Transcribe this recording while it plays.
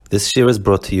This year is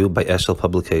brought to you by Eshel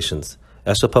Publications.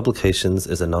 Eshel Publications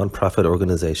is a non-profit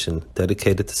organization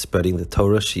dedicated to spreading the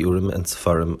Torah, Shiurim, and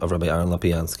Sefarim of Rabbi Aaron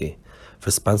Lopiansky. For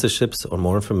sponsorships or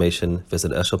more information,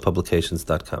 visit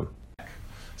eshelpublications.com.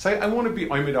 So I want to be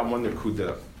oimid on one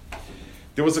nekuda.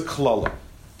 There was a klala.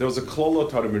 There was a klala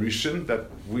to Bereishis that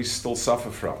we still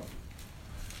suffer from.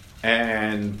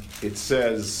 And it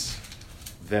says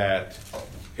that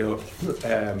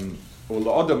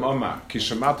Adam Oma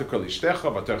Kishamata Kol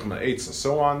Ishtecha Vatechma Eitz and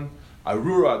so on.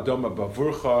 Arura Adoma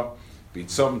Bavurcha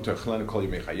Bitzom Techlen Kol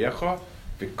Yimechayecha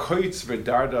V'Kotz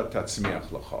V'Darda Tatzmiach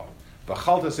Lacha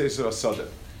V'Chaltas Esav Asada.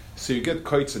 So you get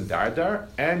Kotz and Dardar,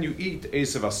 and you eat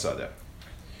Esav Asada.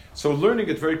 So learning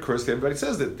it very cursously, everybody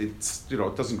says that it's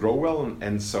it doesn't grow well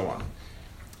and so on.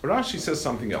 Rashi says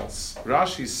something else.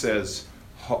 Rashi says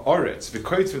Ha'aretz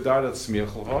V'Kotz V'Darda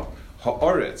Tatzmiach Lacha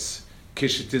Ha'aretz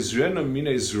Kishetizrenu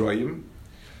Minei Zroim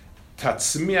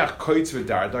Tatzmiach Kotz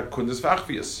V'Darda Kundas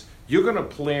V'Achvius. You're going to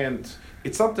plant.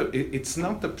 It's not the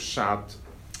pshat.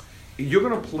 You're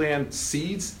going to plant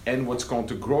seeds, and what's going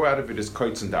to grow out of it is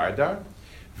Kotz and Dardar.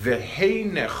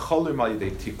 V'hei necholim al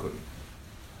yedei tikun,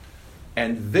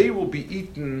 and they will be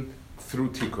eaten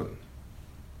through tikun.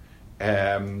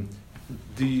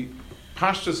 The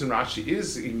pashtus in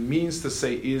Rashi means to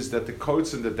say that the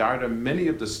Kotz and the Dardar, many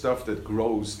of the stuff that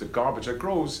grows, the garbage that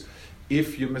grows,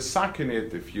 if you masakin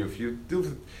it, if you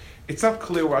do, it's not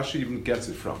clear where Rashi even gets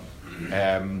it from.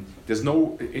 There's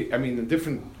no, in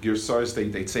different Girsars,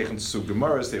 they say in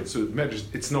Gemaras, they also Medrash,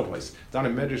 it's no place. It's not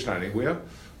in Medrash, not anywhere.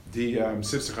 The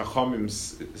Sifsei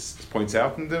Chachamim points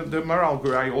out, and the Maral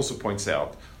Gurai also points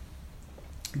out,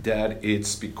 that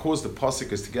it's because the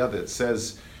pasuk is together, it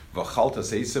says,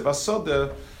 V'chaltas Esav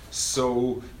Asada,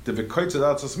 so the V'koitz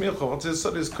Adat Asmircha, what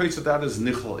is Koitz Adat is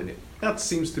nichel in it. That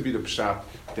seems to be the pshat,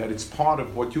 that it's part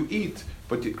of what you eat,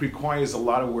 but it requires a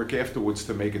lot of work afterwards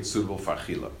to make it suitable for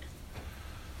achila.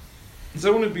 So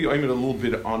I want to be aiming a little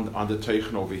bit on the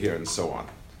teichen over here and so on.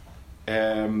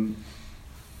 In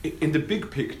the big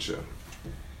picture,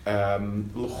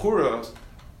 l'chura,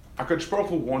 HaKadosh Baruch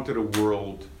Hu wanted a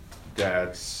world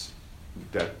that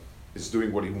is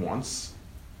doing what he wants,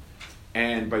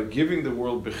 and by giving the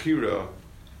world bechira,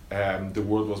 the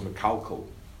world was mekalkal.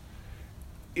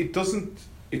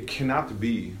 It cannot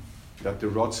be that the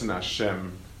Ratzon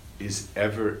Hashem is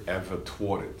ever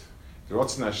thwarted. The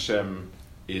Ratzon Hashem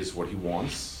is what he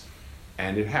wants,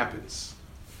 and it happens.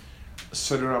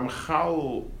 So the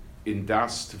Ramchal in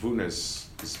Das Tvunis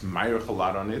is meirach a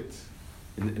lot on it,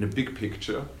 in a big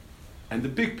picture, and the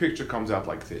big picture comes out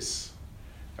like this.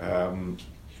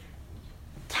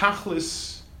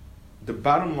 Tachlis, the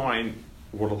bottom line,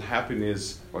 what will happen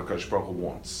is what Kadosh Baruch Hu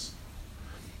wants.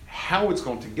 How it's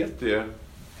going to get there,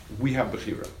 we have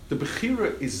Bechira. The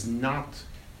Bechira is not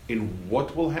in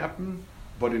what will happen,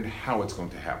 but in how it's going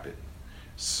to happen.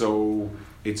 So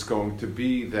it's going to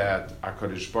be that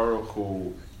HaKadosh Baruch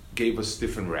Hu gave us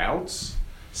different routes,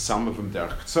 some of them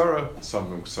derech ktsara, some of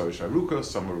them ktsara sharuka,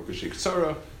 some of them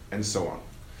ktsara, and so on.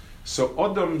 So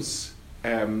Adam's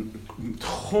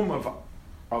tchum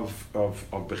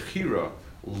of Bechira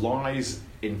lies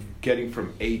in getting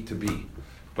from A to B.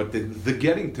 But the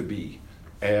getting to B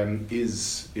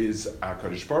is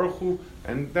HaKadosh Baruch Hu,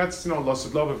 and that's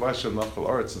Lasud Love Vashem Lachal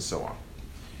Aretz and so on.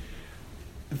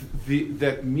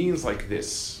 That means like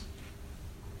this: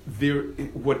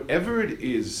 whatever it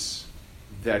is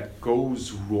that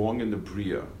goes wrong in the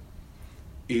bria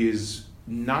is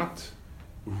not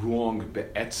wrong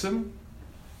be'etzem,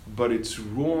 but it's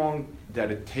wrong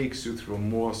that it takes you through a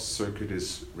more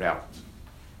circuitous route.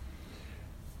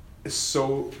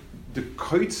 So the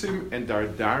koitzim and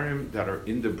dardarim that are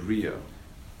in the bria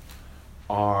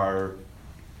are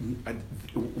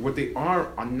what they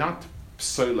are not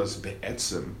psolas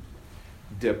be'etzim.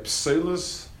 They're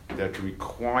psolas that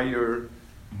require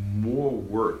more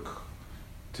work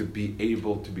to be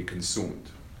able to be consumed.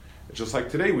 Just like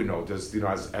today, we know there's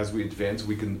as we advance,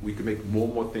 we can make more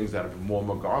and more things out of more and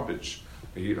more garbage.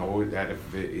 Out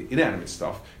of inanimate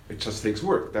stuff. It just takes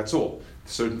work. That's all.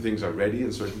 Certain things are ready,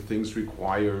 and certain things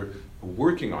require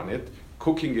working on it,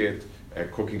 cooking it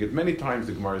many times.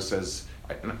 The Gemara says,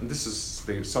 and this is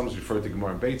they sometimes refer to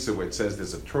Gemara in Beitza, where it says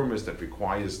there's a termis that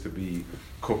requires to be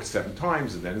cooked 7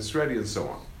 times, and then it's ready, and so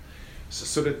on.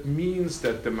 So that means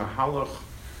that the mahalach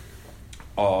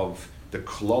of the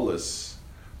klolos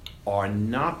are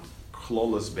not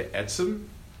klolos be'etzim,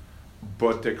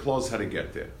 but they're klolos how to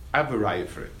get there. I have a raya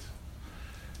for it.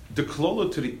 The klola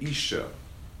to the Isha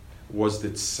was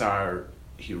the Tsar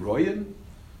Hiroyan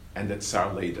and the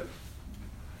Tsar Leda.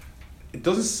 It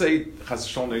doesn't say Chas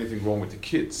Shalom anything wrong with the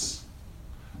kids,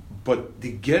 but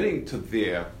the getting to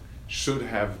there should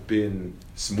have been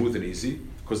smooth and easy,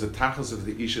 because the tachas of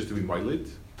the ish is to be moilid,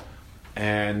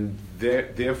 and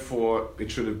therefore it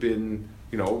should have been,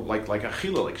 like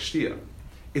achila, like shtia.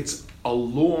 It's a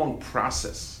long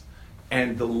process,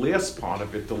 and the last part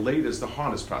of it, the late, is the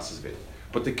hardest process of it.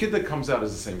 But the kid that comes out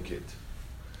is the same kid.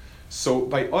 So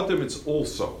by Adam, it's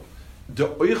also the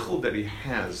oichel that he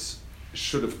has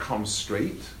should have come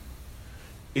straight.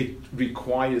 It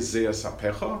requires zeas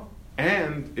hapecha,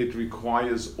 and it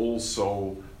requires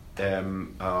also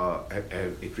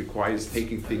it requires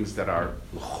taking things that are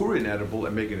l'chura inedible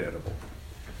and making it edible.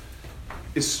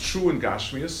 It's true in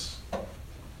Gashmias.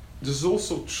 This is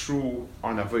also true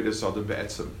on Avodas Adam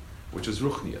Be'etzem, which is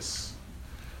Ruchnias.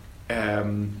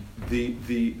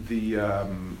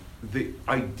 The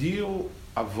ideal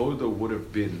avoda would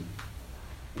have been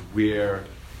where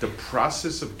the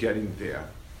process of getting there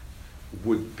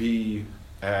would be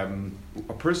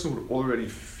a person would already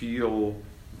feel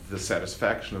the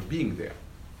satisfaction of being there.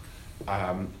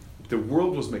 The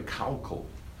world was mekalkal,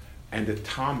 and the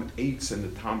tam eitz and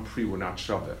the tam pri were not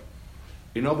shaveh.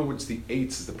 In other words, the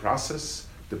eitz is the process,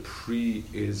 the pri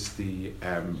is the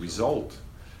result,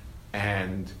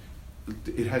 and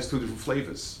it has two different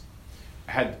flavors.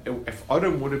 If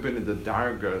Adam would have been in the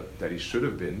darga that he should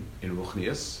have been in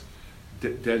Ruchnias,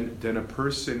 then a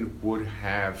person would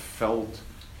have felt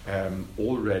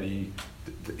already.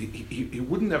 He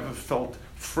wouldn't have felt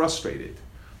frustrated.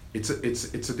 It's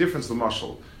a difference. The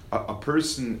mashal. A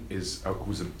person is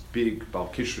who's a big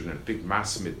balkishrin and a big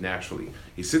masamid naturally.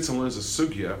 He sits and learns a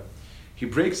sugya. He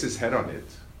breaks his head on it,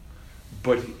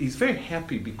 but he's very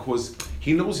happy because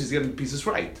he knows he's getting the pieces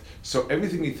right. So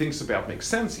everything he thinks about makes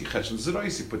sense. He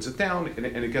puts it down, and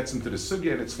it gets into the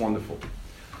sugya, and it's wonderful.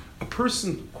 A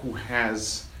person who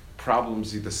has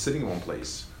problems either sitting in one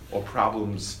place or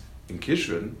problems in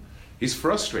Kishrin, he's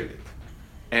frustrated,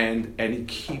 and he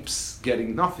keeps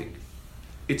getting nothing.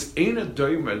 It's eina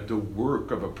doima the work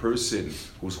of a person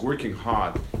who's working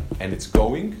hard and it's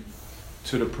going,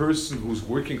 to the person who's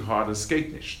working hard and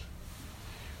skatenished.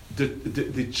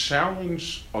 The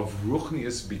challenge of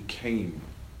Ruchnias became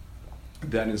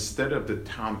that instead of the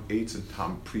tam eitz and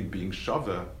tam pri being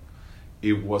shava,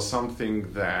 it was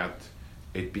something that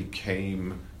it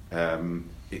became,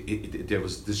 there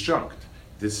was disjunct.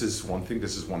 This is one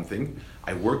thing.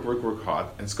 I work hard,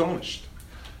 and it's garnished.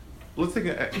 Let's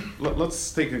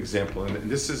take an example,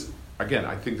 and this is, again,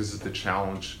 I think this is the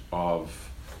challenge of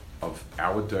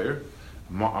our day.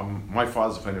 My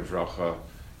father's Chaim Vracha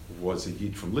was a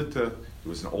Yid from Lita. He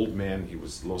was an old man. He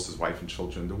lost his wife and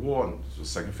children in the war, and it was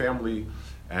a second family.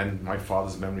 And my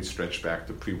father's memory stretched back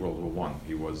to pre-World War I.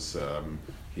 He was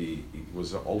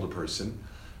an older person,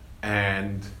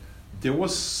 and there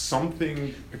was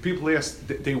something. People asked.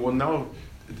 They will know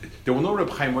Reb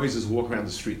Chaim Moses walk around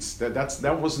the streets.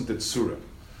 That wasn't the tzura.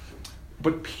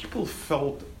 But people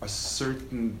felt a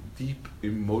certain deep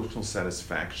emotional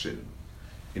satisfaction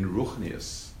in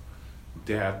Ruchnias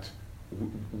that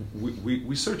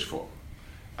we search for.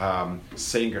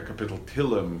 Saying a capital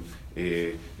Tillim.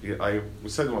 I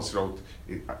was saying once,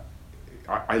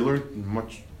 I learned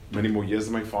many more years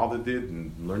than my father did,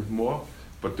 and learned more.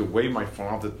 But the way my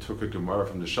father took a Gemara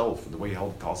from the shelf, and the way he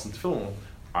held the Talsin Tefillin,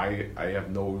 I have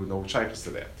no shaykhs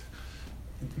to that.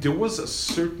 There was a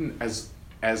certain,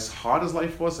 as hard as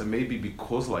life was, and maybe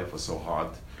because life was so hard,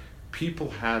 people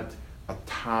had a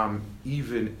tam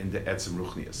even in the Etzem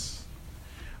Ruchnias.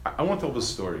 I want to tell this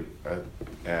story.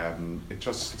 It's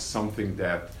just something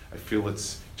that I feel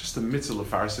it's just a mitzvah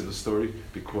lefarsi the story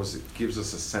because it gives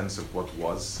us a sense of what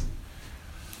was.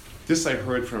 This I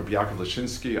heard from Yaakov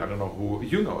Lashinsky. I don't know who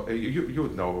you know. You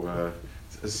would know.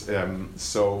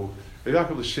 So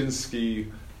Yaakov Lashinsky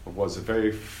was a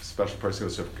very special person.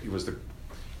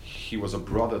 He was a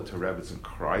brother to Rebbetzin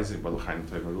Kreising, Baluchaim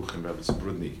Teimaruchim Rebbetzin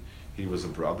Brudny. He was a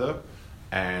brother,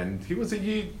 and he was a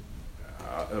Yid.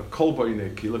 A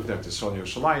kolboinik, he lived next to Sonia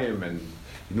Shalayim, and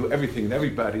he knew everything and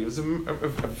everybody. He was a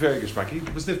very geshmak. He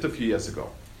was nifta a few years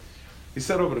ago. He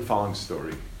said over the following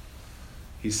story.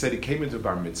 He said he came into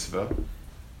bar mitzvah,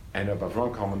 and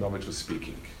Avram Kalmanovich was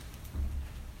speaking,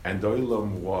 and the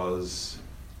Olam was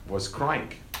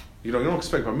crying. You don't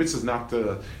expect bar mitzvah not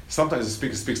to. Sometimes the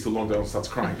speaker speaks too long, the Olam starts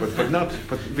crying, but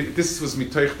this was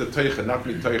mitoich the teicha, not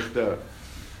mitoich the.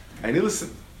 And he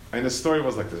listened. And the story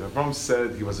was like this. Avram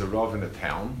said he was a rav in a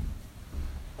town,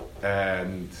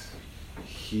 and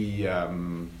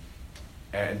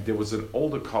and there was an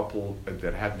older couple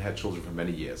that hadn't had children for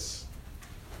many years.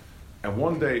 And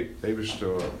one day they was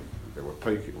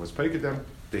paid them.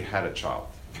 They had a child,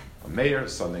 a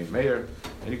son named Meir,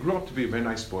 and he grew up to be a very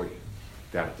nice boy.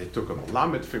 They took him a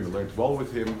lamed for him, he learned well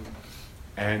with him,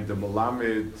 And the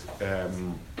Melamed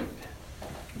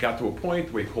got to a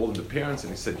point where he called in the parents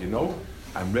and he said,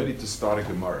 I'm ready to start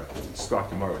Gemara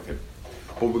with him.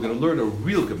 But we're going to learn a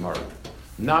real Gemara.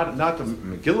 Not the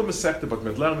Megillah Masechta, but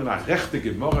we're learning a rechte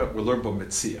Gemara, we'll learn Bar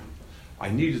Metzia. I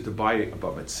need you to buy a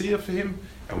Bar Metzia for him,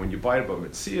 and when you buy a Bar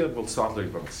Metzia, we'll start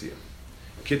learning Bar Metzia.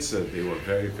 Kitzah, they were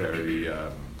very, very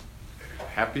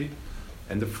happy.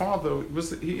 And the father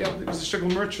was a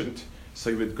shtetl merchant, so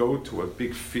he would go to a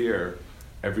big fair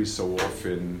every so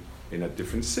often in a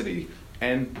different city,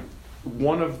 and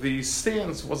one of the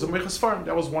stands was a Meichas Farm.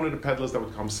 That was one of the peddlers that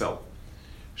would come sell.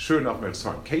 Sure enough, Meichas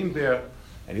Farm came there,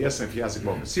 and he asked him if he has a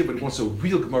Gemara Messiah, but he wants a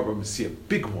real Gemara Messiah, a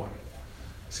big one.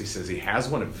 So he says he has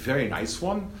one, a very nice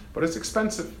one, but it's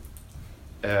expensive.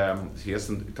 He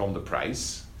told him the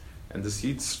price, and the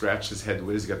Yid scratched his head,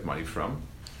 where does he get money from?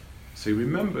 So he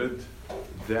remembered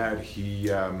that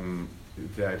he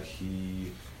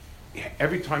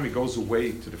every time he goes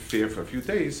away to the fair for a few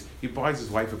days, he buys his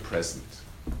wife a present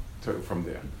from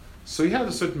there. So he had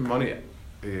a certain money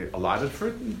allotted for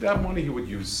it, and that money he would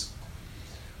use.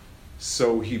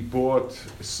 So he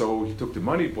took the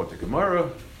money, bought the Gemara,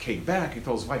 came back, he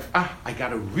told his wife, I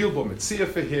got a real Bar Metzia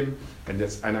for him, and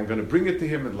I'm going to bring it to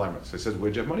him in Lima. So he said,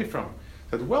 where'd you have money from?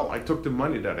 He said, well, I took the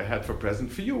money that I had for a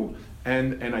present for you,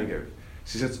 and I gave it.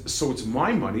 She says, so it's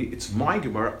my money, it's my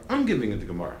Gemara, I'm giving it the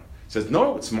Gemara. He says,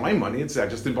 no, it's my money, I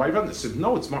just didn't buy it. He said,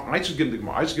 no, it's mine, I should give him the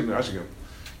Gemara, I should give him.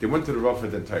 They went to the Rav for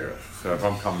the Torah, so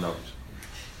Avram come out.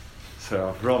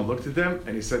 So Avram looked at them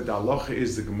and he said, the halacha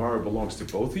is the Gemara belongs to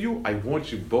both of you. I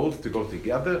want you both to go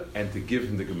together and to give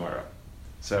him the Gemara.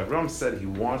 So Avram said he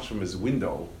watched from his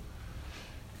window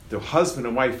the husband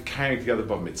and wife carrying together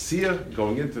Bar Metzia,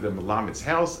 going into the Melamed's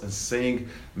house and saying,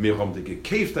 Miram de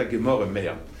Gekef da Gemara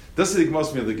Meir. This is the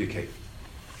Gemara Mir de Gekef.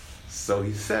 So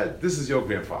he said, this is your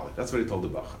grandfather. That's what he told the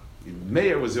Bacha.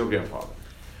 Meir was your grandfather.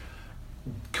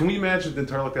 Can we imagine the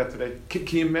entire like that today? Can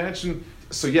you imagine?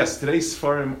 So yes, today's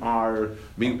Sfarim are,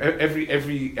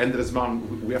 every end of the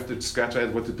Zman, we have to scratch our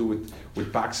head what to do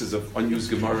with boxes of unused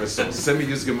Gemaras, or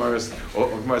semi-used Gemaras, or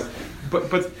Gemaras.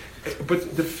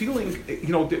 But the feeling,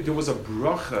 there was a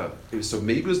bracha, so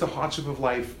maybe it was the hardship of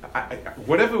life,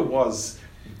 whatever it was,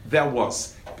 there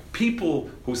was. People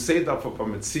who saved up for Bar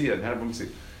Metzia and had Bar Metzia,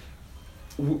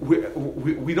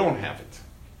 we don't have it.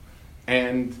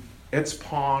 And it's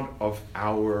part of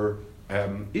our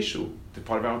issue,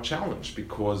 part of our challenge,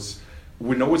 because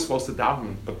we know we're supposed to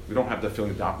daven, but we don't have that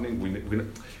feeling of davening.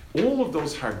 We all of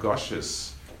those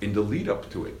hargoshes in the lead up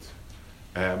to it,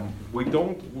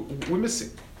 we're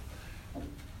missing.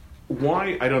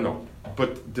 Why? I don't know.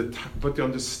 But the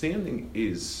understanding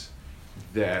is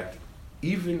that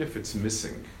even if it's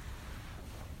missing,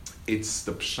 it's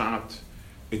the pshat,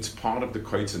 it's part of the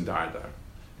Kotz and Dardar.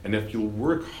 And if you'll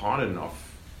work hard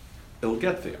enough, it'll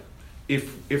get there.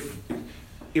 If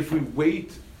we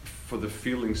wait for the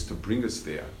feelings to bring us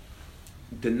there,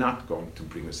 they're not going to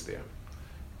bring us there.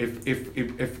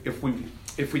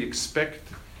 If we expect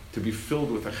to be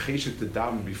filled with a cheshek to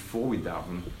daven before we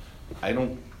daven, I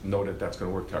don't know that that's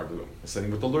going to work terribly well. It's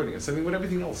something with the learning, it's something with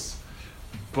everything else.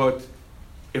 But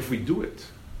if we do it,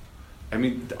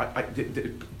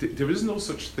 there is no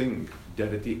such thing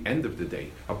that at the end of the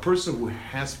day, a person who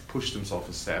has pushed himself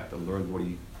aside and learned what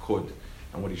he could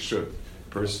and what he should, a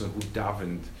person who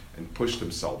davened and pushed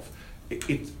himself,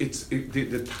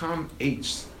 the tam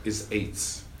H is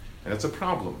eights, and that's a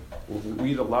problem.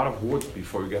 We eat a lot of wood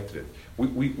before we get to it.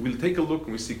 We'll take a look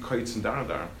and we see Kotz and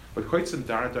Dardar, but Kotz and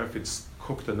Dardar, if it's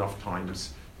cooked enough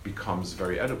times, becomes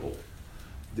very edible.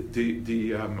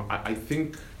 I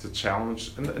think the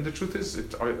challenge, and the truth is,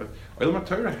 Olam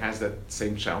HaTorah has that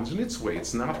same challenge in its way.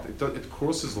 It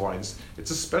crosses lines.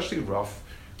 It's especially rough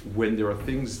when there are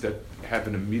things that have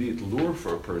an immediate lure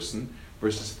for a person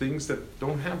versus things that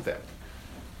don't have that.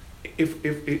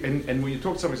 And when you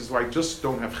talk to somebody who says, well, I just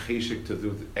don't have cheshek to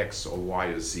do X or Y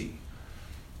or Z,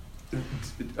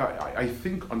 I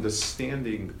think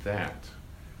understanding that,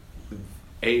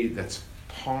 that's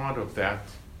part of that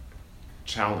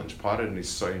challenge, part of the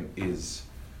nisayon is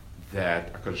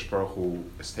that HaKadosh Baruch Hu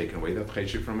has taken away that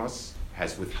cheshek from us,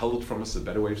 has withheld from us, a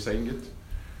better way of saying it.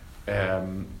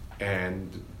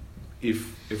 And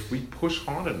if we push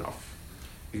hard enough,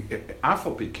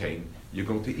 afal pikein, you're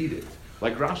going to eat it.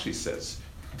 Like Rashi says,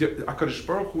 HaKadosh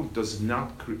Baruch Hu does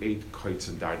not create Kotz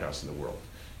and Dardas in the world.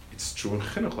 It's true in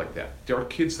chinuch like that. There are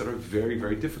kids that are very,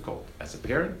 very difficult. As a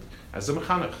parent, as a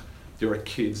mechanech, there are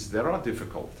kids that are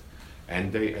difficult.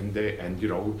 And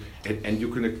you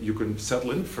can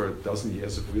settle in for a dozen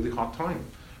years of really hard time.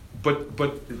 But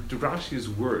to Rashi's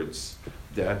words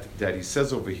that he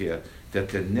says over here, that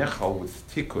the nechal with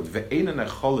tikkun, ve'ena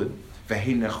necholin,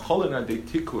 V'heinecholena de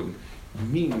tikkun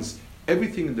means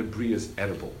everything in the bria is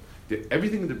edible.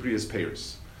 Everything in the bria is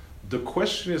payers. The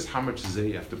question is how much zeh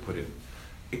you have to put in.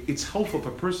 It's helpful if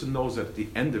a person knows that at the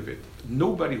end of it,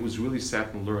 nobody who's really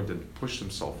sat and learned and pushed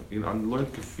himself, and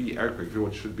learned kafi, erka,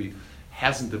 what should be,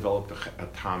 hasn't developed a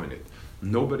time in it.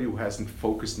 Nobody who hasn't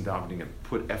focused in davening and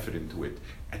put effort into it.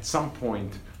 At some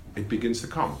point, it begins to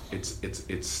come. It's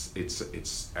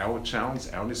our challenge,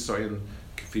 our nisayon,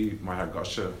 kafi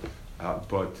mahagasha,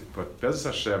 but Bez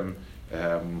Hashem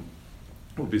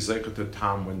will be zeicher to a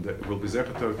time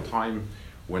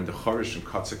when the Chorish and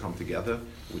Kotz come together,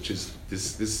 which is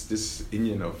this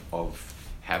inyan of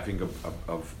having a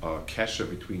kesher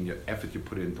between your effort you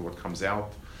put into what comes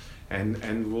out,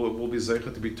 and we'll be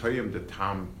zeicher to be toyim the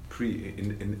time pre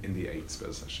in the eights,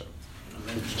 Bez Hashem.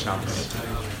 Chance.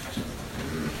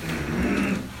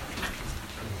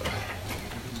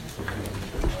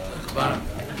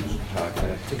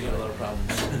 Took you a lot of problems.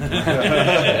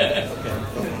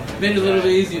 Made it a little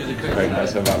bit easier to quick. Very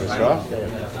nice about Mishra.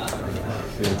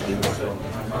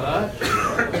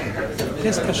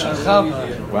 Pisca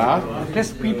Shachava. Wow. The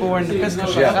people were in the Pisca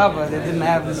Shachava. They didn't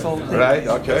have this whole thing. Right,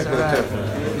 okay.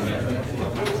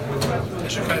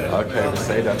 Okay,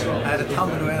 say that. I had a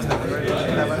Talmud who asked what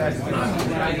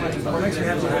makes me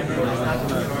happy? What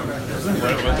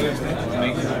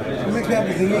makes me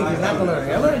happy is the Yankees, not the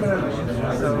learning. I learned whatever.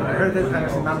 So I heard that kind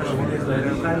of some numbers from years later.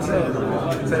 I'm trying to say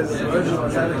it says the original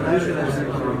Saturday tradition is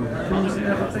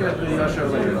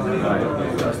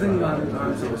I was thinking on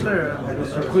Sir, it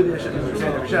was for Kudish and we say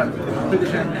every Shabbat.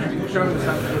 Kudish and showing the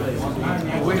Shabbat.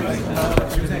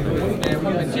 Yeah,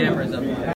 we have jammers up.